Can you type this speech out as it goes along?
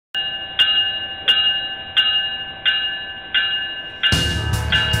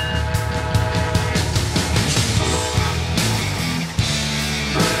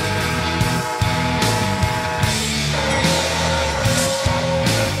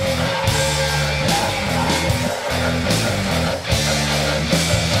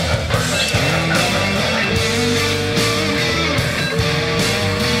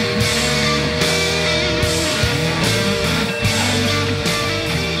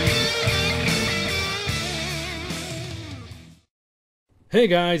Hey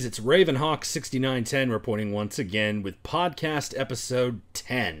guys, it's ravenhawk 6910 reporting once again with podcast episode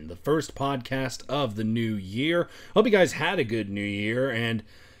 10, the first podcast of the new year. Hope you guys had a good new year, and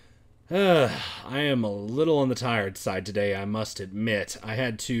I am a little on the tired side today, I must admit. I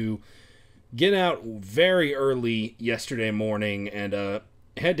had to get out very early yesterday morning and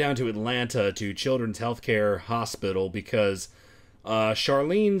head down to Atlanta to Children's Healthcare Hospital because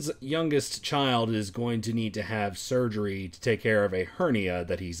Charlene's youngest child is going to need to have surgery to take care of a hernia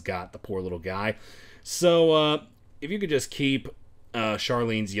that he's got, the poor little guy. So, if you could just keep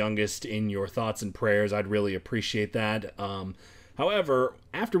Charlene's youngest in your thoughts and prayers, I'd really appreciate that. However,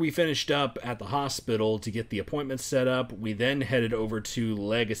 after we finished up at the hospital to get the appointment set up, we then headed over to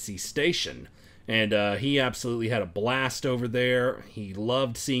Legacy Station. And he absolutely had a blast over there. He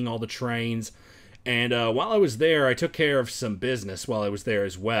loved seeing all the trains. And while I was there, I took care of some business while I was there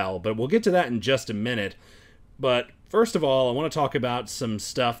as well, but we'll get to that in just a minute. But first of all, I want to talk about some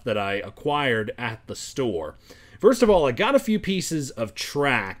stuff that I acquired at the store. First of all, I got a few pieces of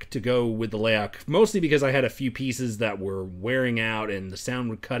track to go with the layout, mostly because I had a few pieces that were wearing out and the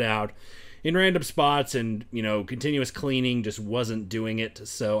sound would cut out in random spots, and, you know, continuous cleaning just wasn't doing it,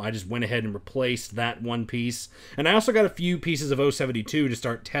 so I just went ahead and replaced that one piece. And I also got a few pieces of 072 to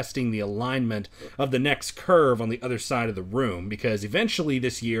start testing the alignment of the next curve on the other side of the room, because eventually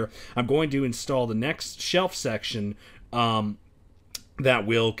this year I'm going to install the next shelf section that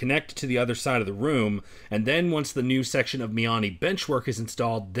will connect to the other side of the room, and then once the new section of Miani benchwork is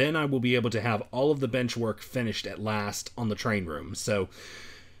installed, then I will be able to have all of the benchwork finished at last on the train room. So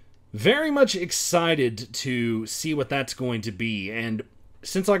very much excited to see what that's going to be, and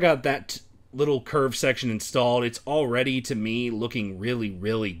since I got that little curve section installed, it's already, to me, looking really,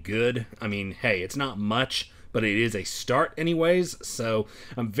 really good. I mean, hey, it's not much, but it is a start anyways, so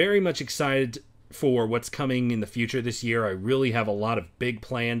I'm very much excited for what's coming in the future this year. I really have a lot of big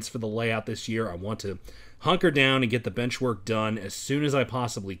plans for the layout this year. I want to hunker down and get the bench work done as soon as I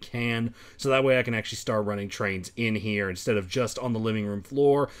possibly can, so that way I can actually start running trains in here instead of just on the living room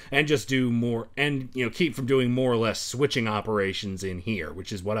floor, and just do more, and, you know, keep from doing more or less switching operations in here,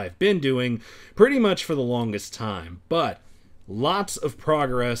 which is what I've been doing pretty much for the longest time. But lots of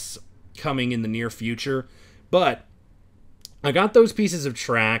progress coming in the near future. But I got those pieces of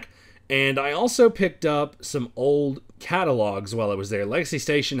track, and I also picked up some old catalogs while I was there. Legacy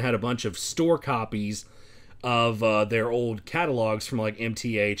Station had a bunch of store copies of their old catalogs from like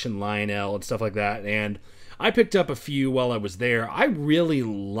MTH and Lionel and stuff like that, and I picked up a few while I was there. I really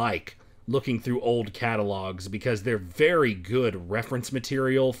like looking through old catalogs because they're very good reference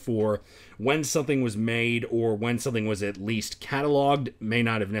material for when something was made, or when something was at least cataloged. May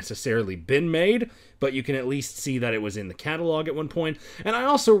not have necessarily been made, but you can at least see that it was in the catalog at one point. And I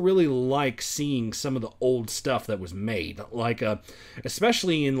also really like seeing some of the old stuff that was made, like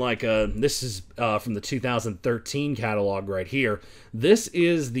especially in like this is from the 2013 catalog right here. This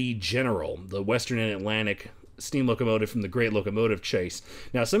is the General, the Western and Atlantic steam locomotive from the Great Locomotive Chase.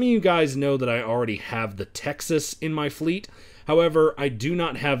 Now, some of you guys know that I already have the Texas in my fleet. However, I do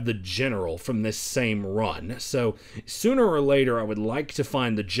not have the General from this same run. So sooner or later, I would like to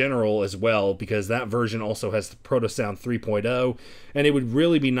find the General as well, because that version also has the Protosound 3.0, and it would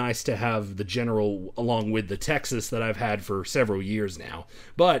really be nice to have the General along with the Texas that I've had for several years now.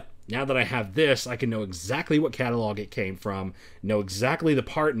 But now that I have this, I can know exactly what catalog it came from, know exactly the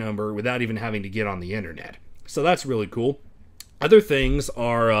part number without even having to get on the internet. So that's really cool. Other things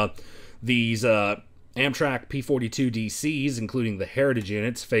are these Amtrak P42 DCs, including the Heritage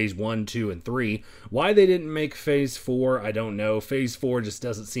units, Phase 1, 2, and 3. Why they didn't make Phase 4, I don't know. Phase 4 just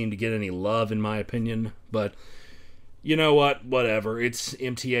doesn't seem to get any love, in my opinion. But you know what? Whatever. It's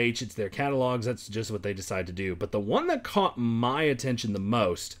MTH, it's their catalogs, that's just what they decide to do. But the one that caught my attention the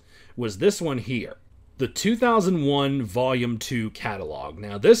most was this one here. The 2001 Volume 2 catalog.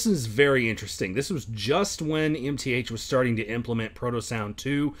 Now, this is very interesting. This was just when MTH was starting to implement Protosound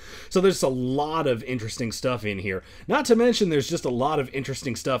 2, so there's a lot of interesting stuff in here. Not to mention, there's just a lot of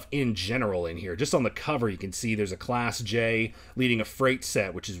interesting stuff in general in here. Just on the cover, you can see there's a Class J leading a freight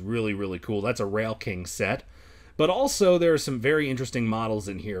set, which is really, really cool. That's a Rail King set. But also, there are some very interesting models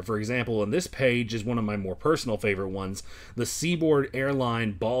in here. For example, on this page is one of my more personal favorite ones, the Seaboard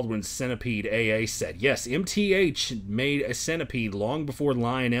Airline Baldwin Centipede AA set. Yes, MTH made a Centipede long before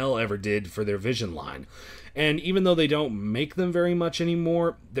Lionel ever did for their Vision line. And even though they don't make them very much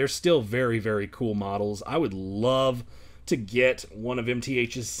anymore, they're still very, very cool models. I would love to get one of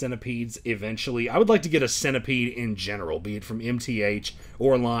MTH's Centipedes eventually. I would like to get a Centipede in general, be it from MTH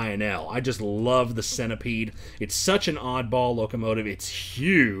or Lionel. I just love the Centipede. It's such an oddball locomotive. It's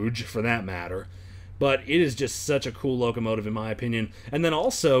huge, for that matter. But it is just such a cool locomotive in my opinion. And then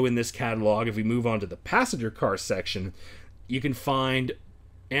also in this catalog, if we move on to the passenger car section, you can find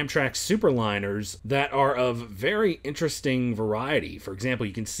Amtrak superliners that are of very interesting variety. For example,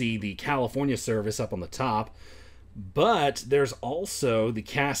 you can see the California service up on the top, but there's also the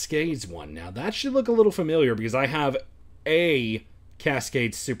Cascades one. Now, that should look a little familiar because I have a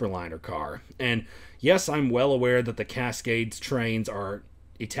Cascades superliner car. And yes, I'm well aware that the Cascades trains are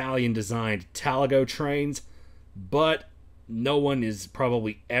Italian-designed Talago trains, but no one is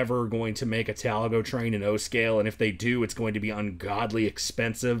probably ever going to make a Talago train in O-scale, and if they do, it's going to be ungodly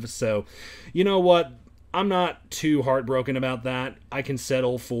expensive. So, you know what? I'm not too heartbroken about that. I can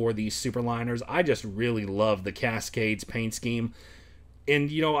settle for these superliners. I just really love the Cascades paint scheme,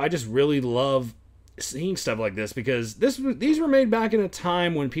 and, you know, I just really love seeing stuff like this because these were made back in a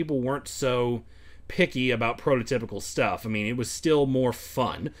time when people weren't so picky about prototypical stuff. I mean, it was still more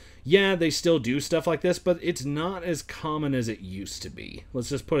fun. Yeah, they still do stuff like this, but it's not as common as it used to be. Let's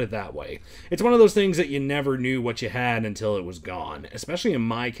just put it that way. It's one of those things that you never knew what you had until it was gone, especially in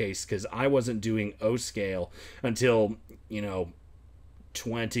my case, because I wasn't doing O-scale until,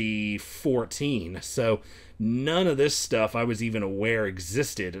 2014. So none of this stuff I was even aware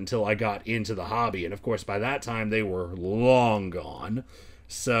existed until I got into the hobby. And of course, by that time, they were long gone.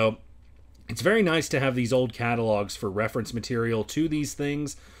 So it's very nice to have these old catalogs for reference material to these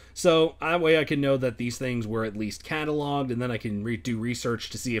things. So that way I can know that these things were at least cataloged, and then I can do research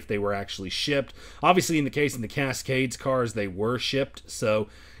to see if they were actually shipped. Obviously, in the case of the Cascades cars, they were shipped. So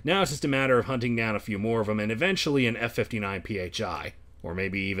now it's just a matter of hunting down a few more of them, and eventually an F59 PHI, or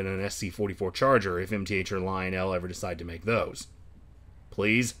maybe even an SC44 Charger if MTH or Lionel ever decide to make those.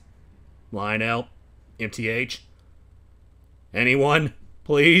 Please? Lionel? MTH? Anyone?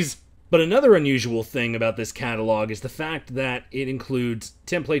 Please? But another unusual thing about this catalog is the fact that it includes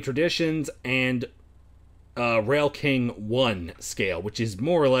Template Traditions and Rail King 1 scale, which is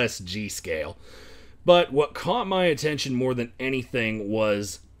more or less G scale. But what caught my attention more than anything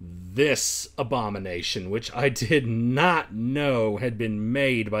was this abomination, which I did not know had been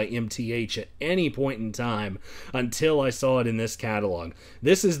made by MTH at any point in time until I saw it in this catalog.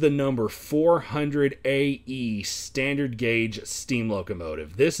 This is the number 400 AE standard gauge steam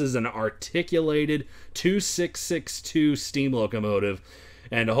locomotive. This is an articulated 2662 steam locomotive,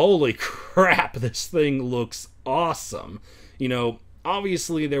 and holy crap, this thing looks awesome.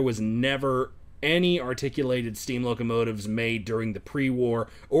 Obviously there was never any articulated steam locomotives made during the pre-war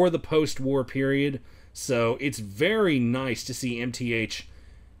or the post-war period, so it's very nice to see MTH,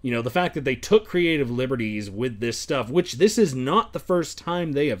 the fact that they took creative liberties with this stuff, which this is not the first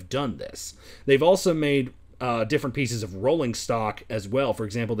time they have done this. They've also made different pieces of rolling stock as well. For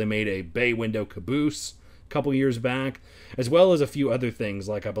example, they made a bay window caboose a couple years back, as well as a few other things,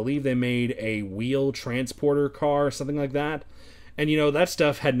 like I believe they made a wheel transporter car, something like that. And, that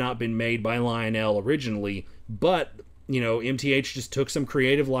stuff had not been made by Lionel originally, but, MTH just took some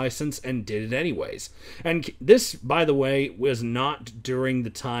creative license and did it anyways. And this, by the way, was not during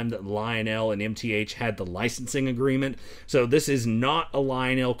the time that Lionel and MTH had the licensing agreement, so this is not a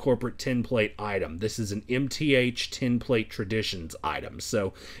Lionel corporate tinplate item. This is an MTH tinplate traditions item.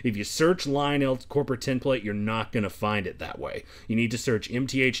 So if you search Lionel corporate tinplate, you're not going to find it that way. You need to search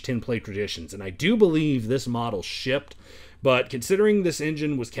MTH tinplate traditions, and I do believe this model shipped. But considering this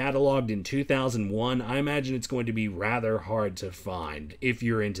engine was cataloged in 2001, I imagine it's going to be rather hard to find if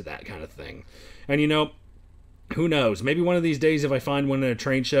you're into that kind of thing. And who knows? Maybe one of these days if I find one at a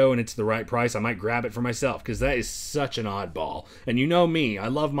train show and it's the right price, I might grab it for myself, because that is such an oddball. And you know me, I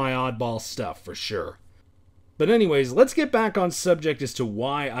love my oddball stuff for sure. But anyways, let's get back on subject as to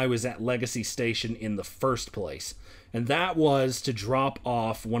why I was at Legacy Station in the first place. And that was to drop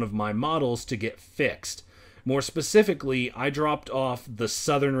off one of my models to get fixed. More specifically, I dropped off the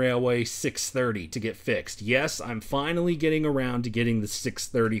Southern Railway 630 to get fixed. Yes, I'm finally getting around to getting the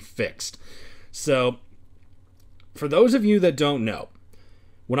 630 fixed. So, for those of you that don't know,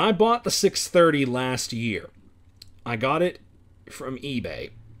 when I bought the 630 last year, I got it from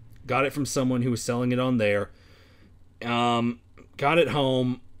eBay. Got it from someone who was selling it on there. Got it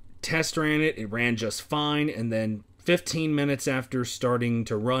home, test ran it, it ran just fine, and then 15 minutes after starting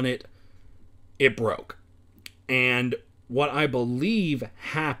to run it, it broke. And what I believe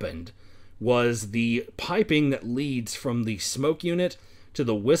happened was the piping that leads from the smoke unit to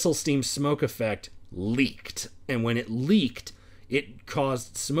the whistle steam smoke effect leaked. And when it leaked, it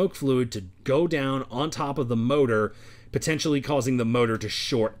caused smoke fluid to go down on top of the motor, potentially causing the motor to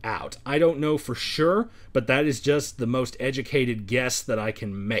short out. I don't know for sure, but that is just the most educated guess that I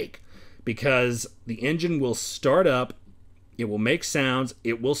can make. Because the engine will start up, it will make sounds,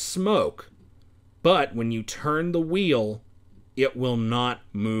 it will smoke, But when you turn the wheel, it will not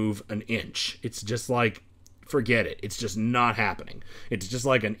move an inch. It's just like, forget it. It's just not happening. It's just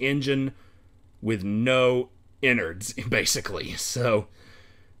like an engine with no innards, basically. So,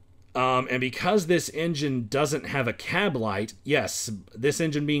 and because this engine doesn't have a cab light, yes, this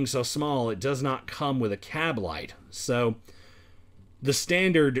engine being so small, it does not come with a cab light. So, the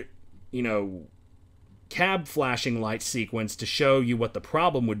standard, cab flashing light sequence to show you what the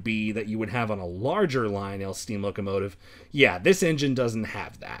problem would be that you would have on a larger Lionel steam locomotive, yeah, this engine doesn't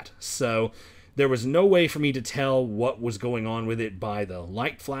have that. So there was no way for me to tell what was going on with it by the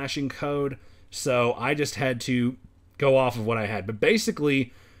light flashing code, so I just had to go off of what I had. But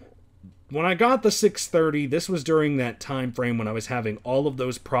basically, when I got the 630, this was during that time frame when I was having all of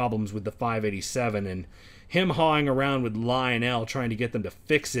those problems with the 587, and him hawing around with Lionel trying to get them to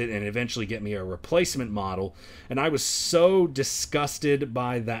fix it and eventually get me a replacement model. And I was so disgusted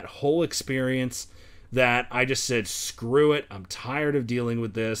by that whole experience that I just said, screw it, I'm tired of dealing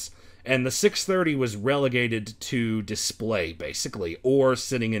with this. And the 630 was relegated to display, basically, or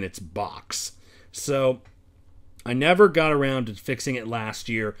sitting in its box. So I never got around to fixing it last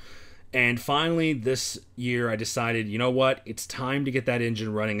year. And finally, this year, I decided, you know what? It's time to get that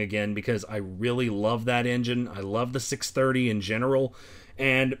engine running again because I really love that engine. I love the 630 in general.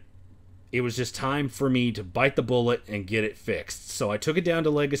 And it was just time for me to bite the bullet and get it fixed. So I took it down to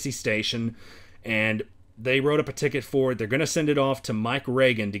Legacy Station, and they wrote up a ticket for it. They're going to send it off to Mike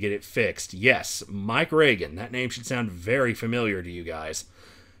Reagan to get it fixed. Yes, Mike Reagan. That name should sound very familiar to you guys.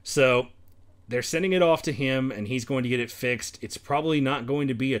 So they're sending it off to him, and he's going to get it fixed. It's probably not going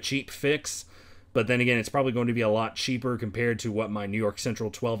to be a cheap fix, but then again, it's probably going to be a lot cheaper compared to what my New York Central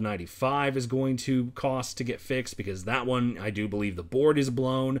 1295 is going to cost to get fixed, because that one, I do believe the board is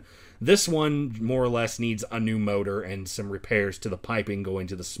blown. This one, more or less, needs a new motor and some repairs to the piping going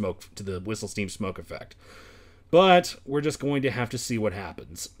to the smoke, to the whistle steam smoke effect. But we're just going to have to see what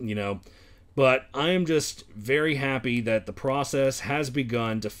happens, But I am just very happy that the process has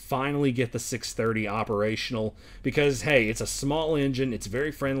begun to finally get the 630 operational because, hey, it's a small engine. It's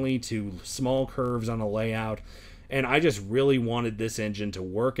very friendly to small curves on a layout. And I just really wanted this engine to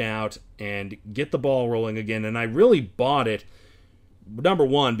work out and get the ball rolling again. And I really bought it, number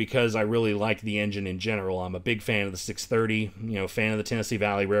one, because I really like the engine in general. I'm a big fan of the 630, fan of the Tennessee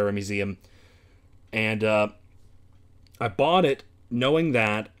Valley Railroad Museum. And I bought it knowing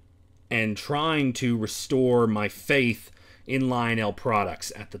that, and trying to restore my faith in Lionel products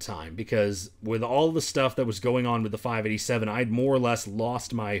at the time. Because with all the stuff that was going on with the 587, I'd more or less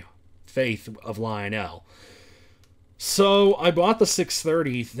lost my faith of Lionel. So I bought the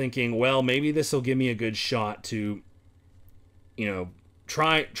 630 thinking, well, maybe this will give me a good shot to,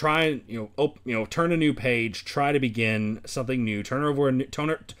 turn a new page, try to begin something new, turn over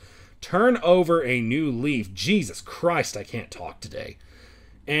a new leaf. Jesus Christ, I can't talk today.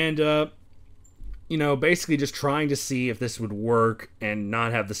 And, basically just trying to see if this would work and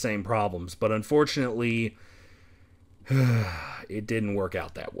not have the same problems. But unfortunately, it didn't work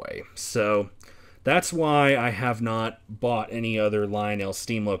out that way. So that's why I have not bought any other Lionel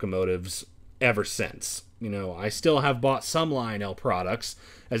steam locomotives ever since. I still have bought some Lionel products,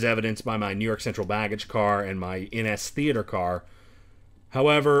 as evidenced by my New York Central baggage car and my NS theater car.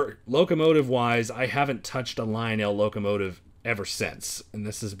 However, locomotive-wise, I haven't touched a Lionel locomotive ever since, and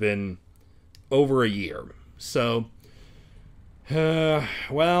this has been over a year. So,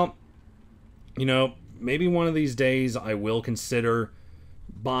 well, maybe one of these days I will consider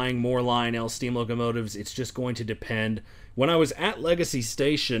buying more Lionel steam locomotives. It's just going to depend. When I was at Legacy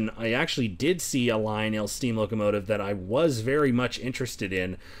Station, I actually did see a Lionel steam locomotive that I was very much interested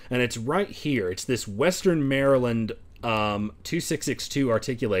in, and it's right here. It's this Western Maryland 2662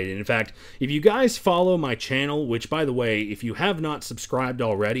 articulated. In fact, if you guys follow my channel, which by the way, if you have not subscribed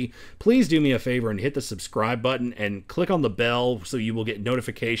already, please do me a favor and hit the subscribe button and click on the bell so you will get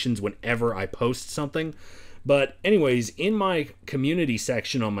notifications whenever I post something. But anyways, in my community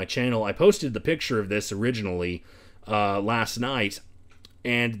section on my channel, I posted the picture of this originally last night.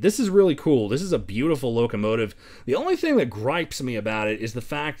 And this is really cool. This is a beautiful locomotive. The only thing that gripes me about it is the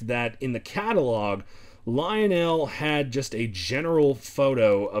fact that in the catalog, Lionel had just a general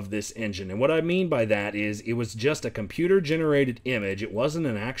photo of this engine. And what I mean by that is it was just a computer-generated image. It wasn't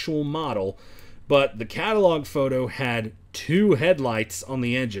an actual model, but the catalog photo had two headlights on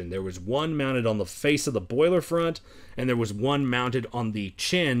the engine. There was one mounted on the face of the boiler front, and there was one mounted on the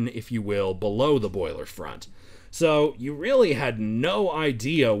chin, if you will, below the boiler front. So you really had no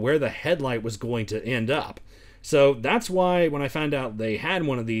idea where the headlight was going to end up. So that's why when I found out they had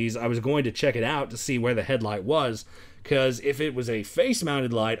one of these, I was going to check it out to see where the headlight was, because if it was a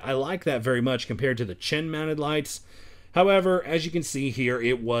face-mounted light, I like that very much compared to the chin-mounted lights. However, as you can see here,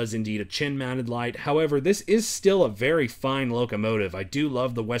 it was indeed a chin-mounted light. However, this is still a very fine locomotive. I do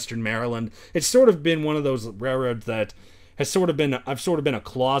love the Western Maryland. It's sort of been one of those railroads that has sort of been, I've sort of been a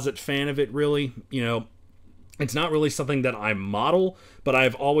closet fan of it, really. You know, it's not really something that I model, but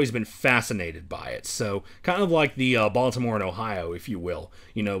I've always been fascinated by it. So, kind of like the Baltimore and Ohio, if you will.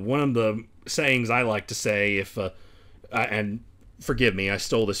 You know, one of the sayings I like to say, if, and forgive me, I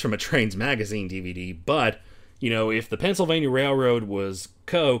stole this from a Trains Magazine DVD, but you know, if the Pennsylvania Railroad was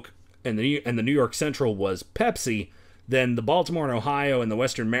Coke and the New York Central was Pepsi, then the Baltimore and Ohio and the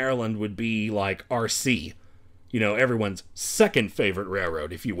Western Maryland would be like RC. You know, everyone's second favorite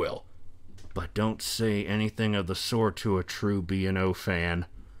railroad, if you will. But don't say anything of the sort to a true B&O fan.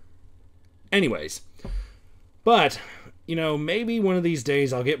 Anyways, but, you know, maybe one of these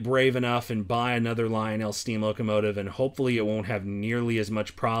days I'll get brave enough and buy another Lionel steam locomotive, and hopefully it won't have nearly as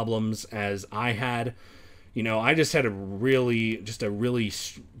much problems as I had. You know, I just had a really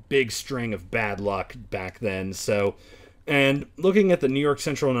big string of bad luck back then. So, and looking at the New York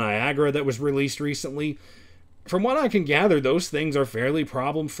Central Niagara that was released recently, from what I can gather, those things are fairly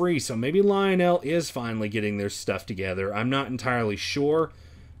problem-free. So maybe Lionel is finally getting their stuff together. I'm not entirely sure,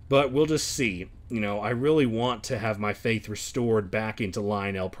 but we'll just see. You know, I really want to have my faith restored back into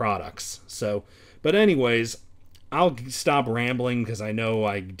Lionel products. So, but anyways, I'll stop rambling because I know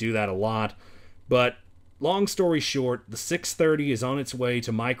I do that a lot. But long story short, the 630 is on its way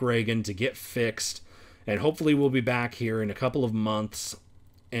to Mike Reagan to get fixed, and hopefully we'll be back here in a couple of months,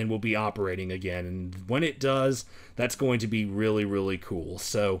 and we'll be operating again. And when it does, that's going to be really, really cool.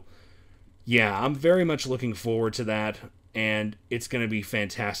 So, yeah, I'm very much looking forward to that, and it's going to be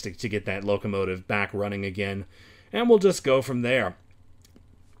fantastic to get that locomotive back running again, and we'll just go from there.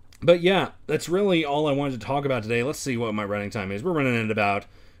 But yeah, that's really all I wanted to talk about today. Let's see what my running time is. We're running at about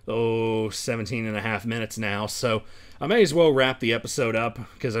 17 and a half minutes now, so I may as well wrap the episode up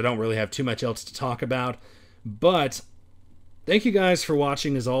because I don't really have too much else to talk about. But thank you guys for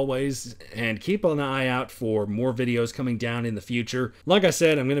watching as always, and keep an eye out for more videos coming down in the future. Like I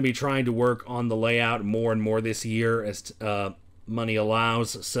said, I'm going to be trying to work on the layout more and more this year as money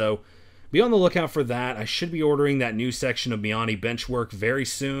allows, so be on the lookout for that. I should be ordering that new section of Miani benchwork very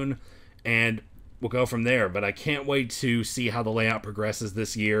soon, and we'll go from there. But I can't wait to see how the layout progresses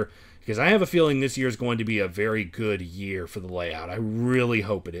this year, because I have a feeling this year is going to be a very good year for the layout. I really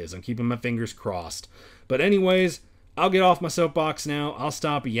hope it is. I'm keeping my fingers crossed. But anyways, I'll get off my soapbox now. I'll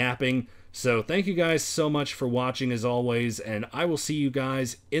stop yapping. So thank you guys so much for watching as always, and I will see you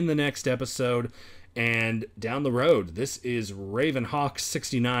guys in the next episode and down the road. This is ravenhawk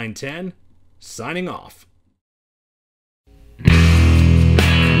 6910 signing off.